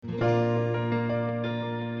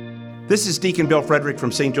This is Deacon Fredrick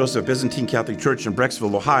from St. Joseph Byzantine Catholic Church in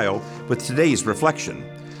Brecksville, Ohio, with today's reflection.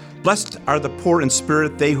 Blessed are the poor in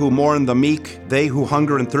spirit, they who mourn, the meek, they who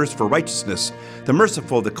hunger and thirst for righteousness, the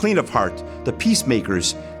merciful, the clean of heart, the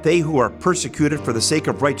peacemakers, they who are persecuted for the sake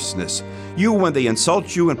of righteousness. You, when they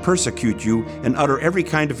insult you and persecute you and utter every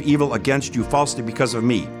kind of evil against you falsely because of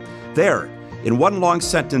me. There, in one long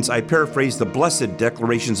sentence, I paraphrase the blessed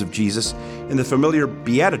declarations of Jesus in the familiar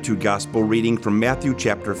Beatitude Gospel reading from Matthew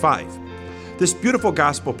chapter 5. This beautiful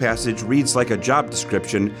gospel passage reads like a job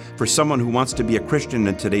description for someone who wants to be a Christian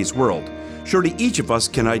in today's world. Surely each of us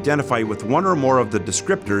can identify with one or more of the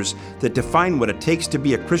descriptors that define what it takes to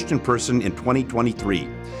be a Christian person in 2023.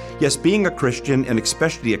 Yes, being a Christian, and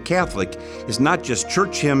especially a Catholic, is not just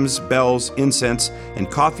church hymns, bells, incense,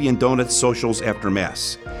 and coffee and donuts socials after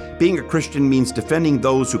Mass. Being a Christian means defending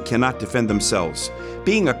those who cannot defend themselves.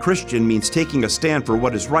 Being a Christian means taking a stand for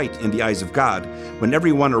what is right in the eyes of God, when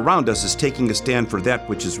everyone around us is taking a stand for that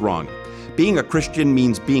which is wrong. Being a Christian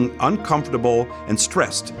means being uncomfortable and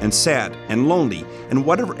stressed and sad and lonely and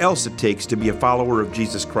whatever else it takes to be a follower of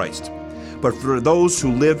Jesus Christ. But for those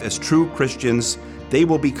who live as true Christians, they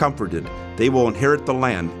will be comforted, they will inherit the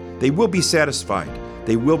land, they will be satisfied,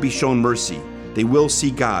 they will be shown mercy, they will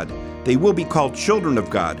see God, they will be called children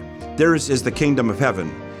of God. Theirs is the kingdom of heaven,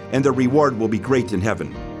 and their reward will be great in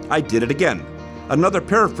heaven. I did it again. Another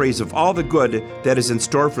paraphrase of all the good that is in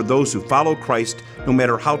store for those who follow Christ, no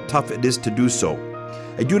matter how tough it is to do so.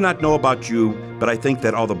 I do not know about you, but I think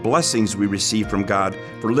that all the blessings we receive from God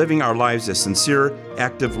for living our lives as sincere,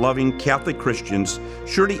 active, loving Catholic Christians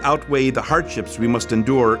surely outweigh the hardships we must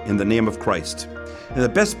endure in the name of Christ. And the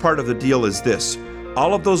best part of the deal is this: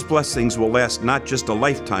 all of those blessings will last not just a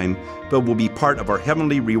lifetime, but will be part of our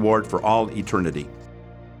heavenly reward for all eternity.